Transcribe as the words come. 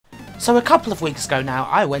So a couple of weeks ago now,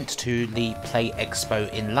 I went to the Play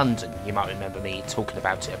Expo in London. You might remember me talking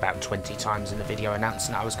about it about 20 times in the video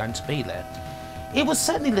announcing I was going to be there. It was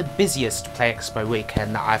certainly the busiest Play Expo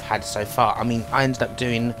weekend that I've had so far. I mean, I ended up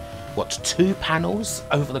doing, what, 2 panels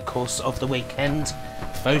over the course of the weekend?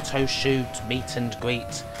 Photo shoot, meet and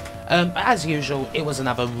greet. But as usual, it was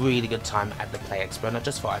another really good time at the Play Expo, and I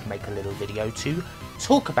just thought I'd make a little video to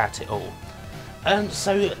talk about it all.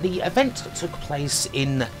 So the event took place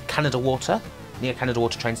in Canada Water, near Canada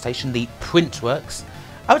Water train station, the Printworks.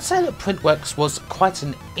 I would say that Printworks was quite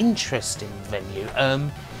an interesting venue.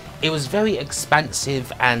 It was very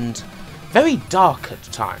expansive and very dark at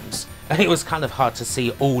times. And it was kind of hard to see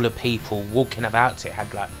all the people walking about. It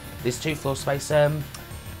had like this 2-floor space.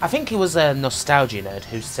 I think it was a nostalgia nerd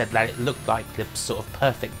who said that it looked like the sort of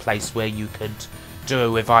perfect place where you could do a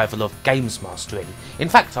revival of Games Mastering. In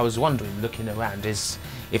fact, I was wondering, looking around,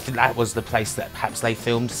 if that was the place that perhaps they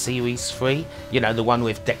filmed Series 3, you know, the one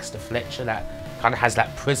with Dexter Fletcher that kind of has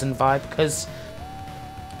that prison vibe, because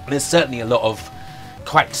there's certainly a lot of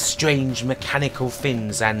quite strange mechanical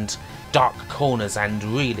things and dark corners and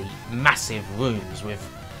really massive rooms with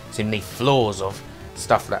seemingly floors of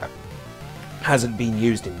stuff that hasn't been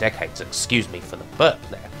used in decades. Excuse me for the burp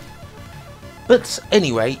there. But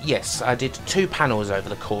anyway, yes, I did 2 panels over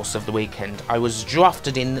the course of the weekend. I was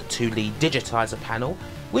drafted in to the Digitizer panel,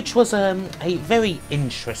 which was a very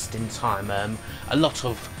interesting time. A lot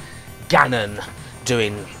of Ganon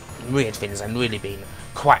doing weird things and really being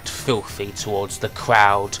quite filthy towards the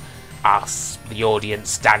crowd, us, the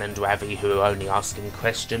audience, Dan and Ravi, who are only asking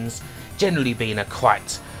questions, generally being a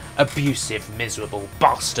quite abusive, miserable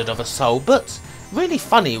bastard of a soul, but really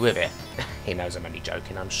funny with it. He knows I'm only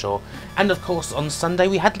joking, I'm sure. And of course, on Sunday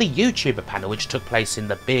we had the YouTuber panel, which took place in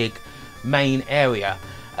the big main area.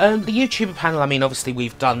 The YouTuber panel, I mean, obviously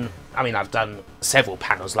I've done several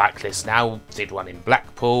panels like this now. Did one in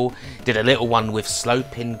Blackpool, did a little one with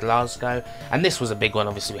Slope in Glasgow, and this was a big one.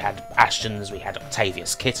 Obviously we had Ashton's, we had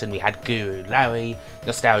Octavius Kitten, we had Guru Larry,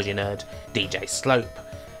 Nostalgia Nerd, DJ Slope,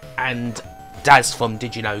 and Daz from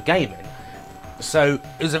Did You Know Gaming. So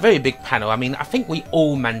it was a very big panel. I mean, I think we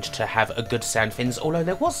all managed to have a good sound things, although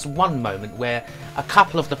there was one moment where a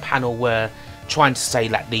couple of the panel were trying to say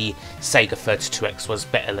that the Sega 32X was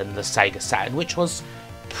better than the Sega Saturn, which was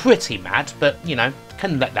pretty mad, but you know,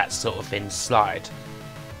 can let that sort of thing slide.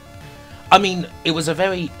 I mean,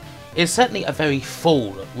 it's certainly a very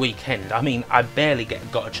full weekend. I mean, I barely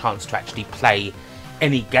got a chance to actually play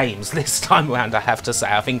any games this time around, I have to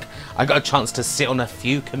say. I think I got a chance to sit on a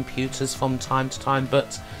few computers from time to time,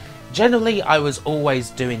 but generally I was always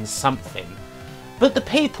doing something. But the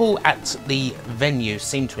people at the venue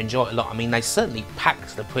seemed to enjoy it a lot. I mean, they certainly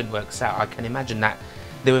packed the Printworks out. I can imagine that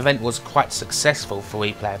the event was quite successful for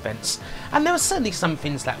replay events, and there were certainly some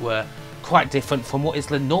things that were quite different from what is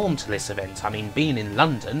the norm to this event. I mean, being in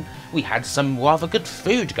London, we had some rather good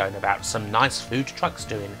food going about, some nice food trucks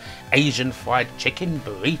doing Asian fried chicken,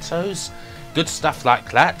 burritos, good stuff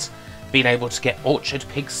like that. Being able to get Orchard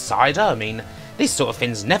Pig cider, I mean, these sort of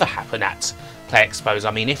things never happen at Play Expos.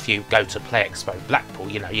 I mean, if you go to Play Expo Blackpool,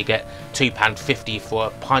 you know, you get £2.50 for a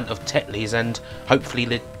pint of Tetley's, and hopefully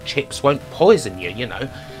the chips won't poison you, you know.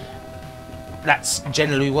 That's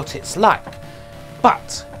generally what it's like.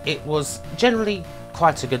 But it was generally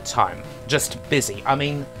quite a good time, just busy. I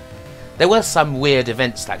mean, there were some weird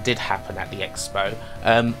events that did happen at the Expo.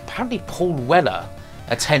 Apparently Paul Weller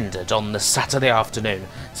attended on the Saturday afternoon.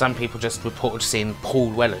 Some people just reported seeing Paul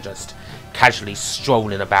Weller just casually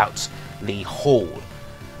strolling about the hall.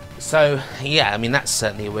 So yeah, I mean, that's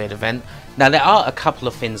certainly a weird event. Now, there are a couple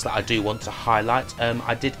of things that I do want to highlight.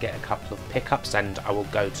 I did get a couple of pickups, and I will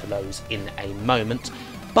go to those in a moment.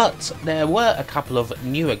 But there were a couple of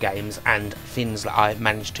newer games and things that I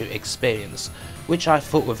managed to experience, which I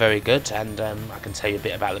thought were very good, and I can tell you a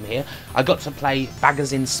bit about them here. I got to play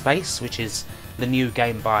Baggers in Space, which is the new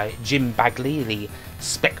game by Jim Bagley, the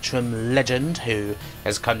Spectrum legend, who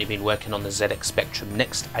has currently been working on the ZX Spectrum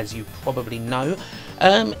Next, as you probably know.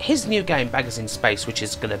 His new game, Baggers in Space, which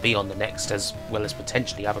is going to be on the Next as well as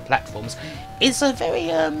potentially other platforms, is a very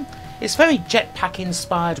it's very jetpack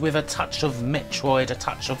inspired, with a touch of Metroid, a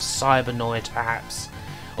touch of Cybernoid perhaps,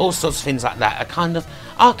 all sorts of things like that. A kind of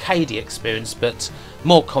arcadey experience, but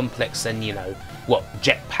more complex than, you know, what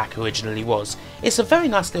Jetpack originally was. It's a very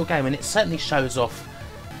nice little game, and it certainly shows off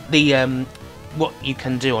the what you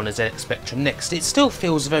can do on a ZX Spectrum Next. It still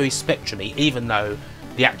feels very Spectrum-y, even though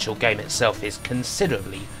the actual game itself is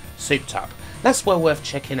considerably souped up. That's well worth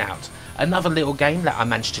checking out. Another little game that I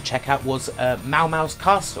managed to check out was Mao Mao's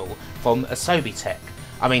Castle from Asobi Tech.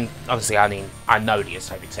 I mean, obviously, I know the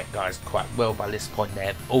Asobi Tech guys quite well by this point.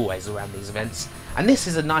 They're always around these events. And this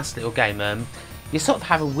is a nice little game. You sort of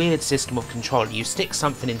have a weird system of control. You stick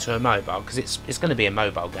something into a mobile, because it's going to be a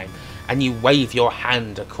mobile game, and you wave your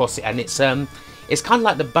hand across it, and it's kind of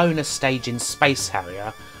like the bonus stage in Space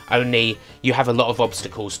Harrier, only you have a lot of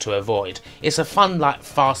obstacles to avoid. It's a fun, like,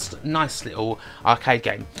 fast, nice little arcade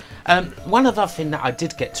game. One other thing that I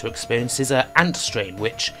did get to experience is Antstream,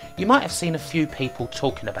 which you might have seen a few people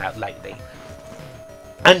talking about lately.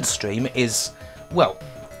 Antstream is, well,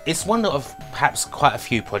 it's one of perhaps quite a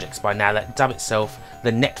few projects by now that dub itself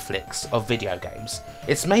the Netflix of video games.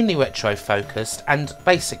 It's mainly retro focused, and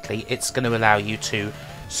basically it's going to allow you to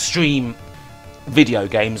stream video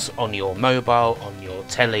games on your mobile, on your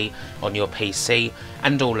telly, on your PC,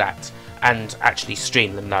 and all that, and actually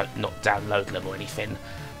stream them, not download them or anything.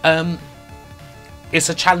 It's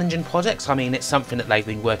a challenging project. I mean, it's something that they've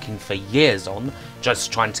been working for years on,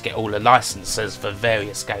 just trying to get all the licenses for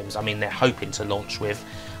various games. I mean, they're hoping to launch with,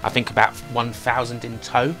 I think, about 1,000 in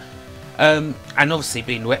tow. And obviously,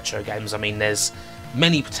 being retro games, I mean, there's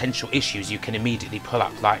many potential issues you can immediately pull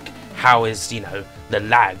up, like how is, you know, the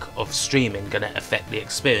lag of streaming going to affect the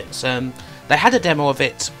experience. They had a demo of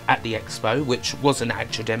it at the Expo, which was an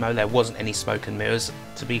actual demo. There wasn't any smoke and mirrors.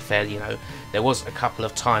 To be fair, you know, there was a couple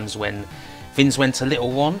of times when things went a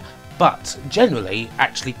little wrong, but generally,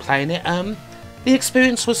 actually playing it, the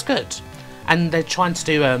experience was good. And they're trying to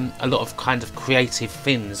do a lot of kind of creative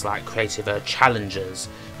things, like creative challenges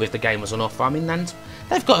with the gamers on offer. I mean, and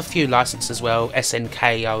they've got a few licenses as well.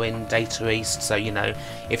 SNK are in Data East, so, you know,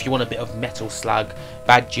 if you want a bit of Metal Slug,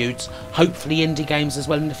 Bad Dudes, hopefully indie games as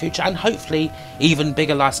well in the future, and hopefully even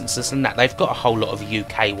bigger licenses than that. They've got a whole lot of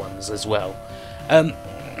UK ones as well.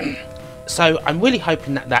 So I'm really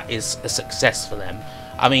hoping that that is a success for them.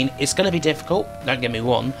 I mean, it's going to be difficult, don't get me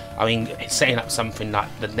wrong. I mean, setting up something like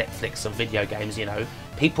the Netflix of video games, you know,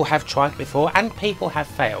 people have tried before and people have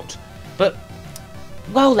failed. But,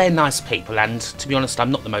 well, they're nice people, and to be honest,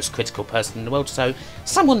 I'm not the most critical person in the world, so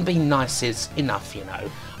someone being nice is enough, you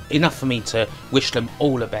know. Enough for me to wish them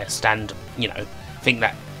all the best and, you know, think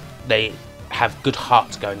that they have good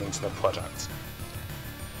heart going into the product.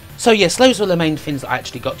 So yes, those were the main things that I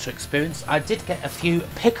actually got to experience. I did get a few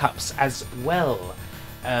pickups as well.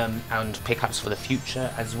 And pickups for the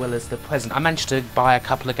future as well as the present. I managed to buy a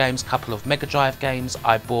couple of games, a couple of Mega Drive games.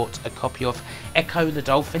 I bought a copy of Echo the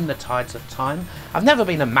Dolphin, The Tides of Time. I've never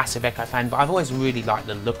been a massive Echo fan, but I've always really liked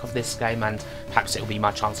the look of this game, and perhaps it'll be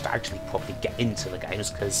my chance to actually properly get into the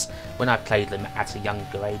games, because when I played them at a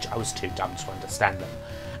younger age, I was too dumb to understand them.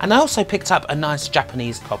 And I also picked up a nice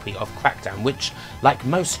Japanese copy of Crackdown, which, like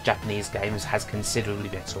most Japanese games, has considerably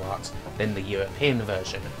better art than the European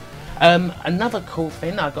version. Another cool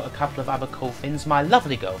thing, I got a couple of other cool things. My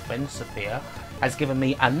lovely girlfriend, Sophia, has given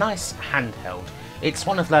me a nice handheld. It's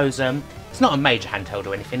one of those, it's not a major handheld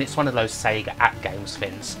or anything, it's one of those Sega at-games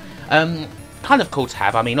things. Kind of cool to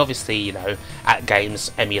have. I mean, obviously, you know,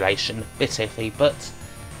 at-games emulation, bit iffy, but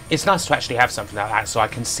it's nice to actually have something like that so I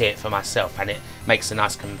can see it for myself, and it makes a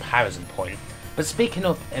nice comparison point. But speaking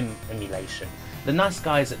of emulation, the nice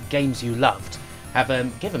guys at Games You Loved have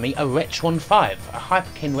given me a Retron 5, a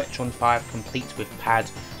Hyperkin Retron 5 complete with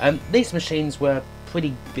pad. These machines were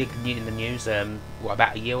pretty big in the news, what,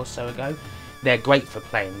 about a year or so ago. They're great for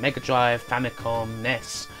playing Mega Drive, Famicom,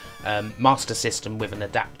 NES, Master System with an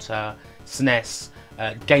adapter, SNES,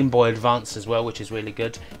 Game Boy Advance as well, which is really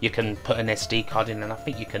good. You can put an SD card in, and I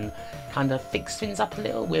think you can kind of fix things up a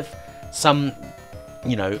little with some,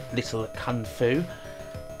 you know, little kung fu.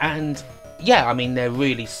 And yeah, I mean, they're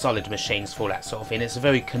really solid machines for that sort of thing. It's a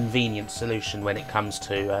very convenient solution when it comes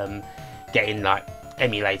to getting, like,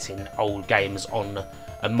 emulating old games on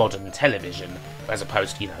a modern television, as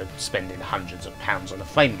opposed to, you know, spending hundreds of pounds on a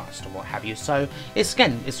FrameMaster and what have you. So it's,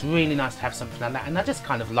 again, it's really nice to have something like that, and I just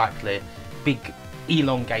kind of like the big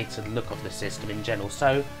elongated look of the system in general,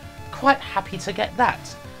 so quite happy to get that.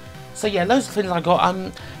 So yeah, those are things I got,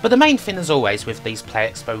 but the main thing, as always with these Play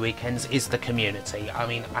Expo weekends, is the community. I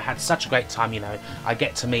mean, I had such a great time, you know. I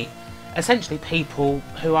get to meet essentially people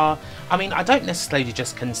who are, I mean, I don't necessarily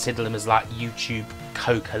just consider them as like YouTube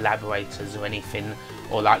co-collaborators or anything,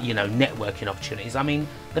 or like, you know, networking opportunities. I mean,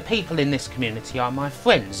 the people in this community are my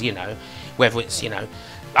friends, you know, whether it's, you know,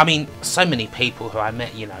 I mean, so many people who I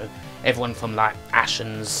met, you know, everyone from like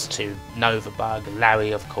Ashens to Novabug,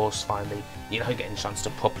 Larry, of course, finally, you know, getting a chance to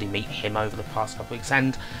properly meet him over the past couple of weeks,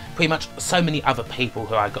 and pretty much so many other people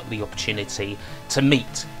who I got the opportunity to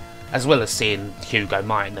meet, as well as seeing Hugo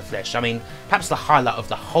Mai in the flesh. I mean, perhaps the highlight of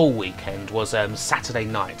the whole weekend was Saturday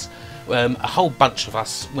night. A whole bunch of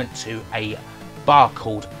us went to a bar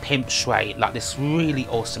called Pimp Shui, like this really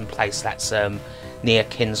awesome place that's near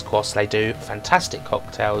King's Cross. They do fantastic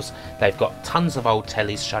cocktails, they've got tons of old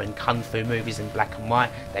tellies showing kung fu movies in black and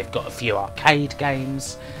white, they've got a few arcade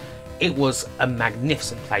games. It was a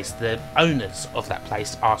magnificent place. The owners of that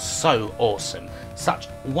place are so awesome, such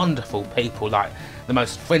wonderful people, like the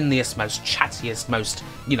most friendliest, most chattiest, most,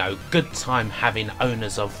 you know, good time having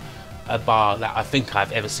owners of a bar that I think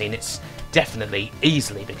I've ever seen. It's definitely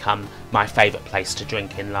easily become my favourite place to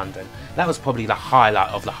drink in London. That was probably the highlight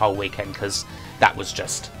of the whole weekend, because that was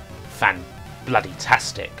just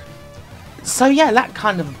fan-bloody-tastic. So yeah, that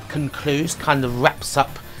kind of concludes, kind of wraps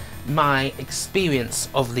up my experience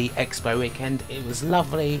of the Expo weekend. It was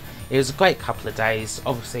lovely, it was a great couple of days,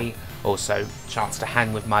 obviously also chance to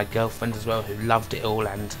hang with my girlfriend as well, who loved it all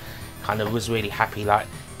and kind of was really happy, like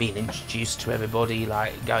being introduced to everybody,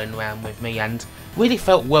 like going around with me, and really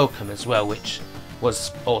felt welcome as well, which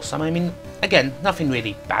was awesome. I mean, again, nothing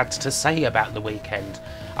really bad to say about the weekend.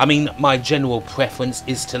 I mean, my general preference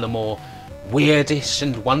is to the more weirdish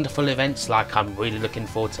and wonderful events, like I'm really looking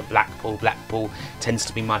forward to Blackpool. Blackpool tends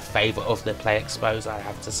to be my favourite of the Play Expos, I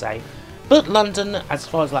have to say. But London, as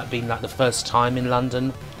far as like being like the first time in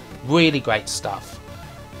London, really great stuff.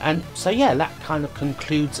 And so yeah, that kind of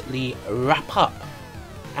concludes the wrap up.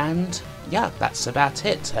 And yeah, that's about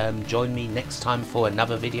it. Join me next time for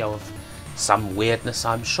another video of some weirdness,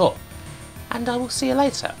 I'm sure. And I will see you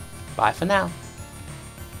later. Bye for now.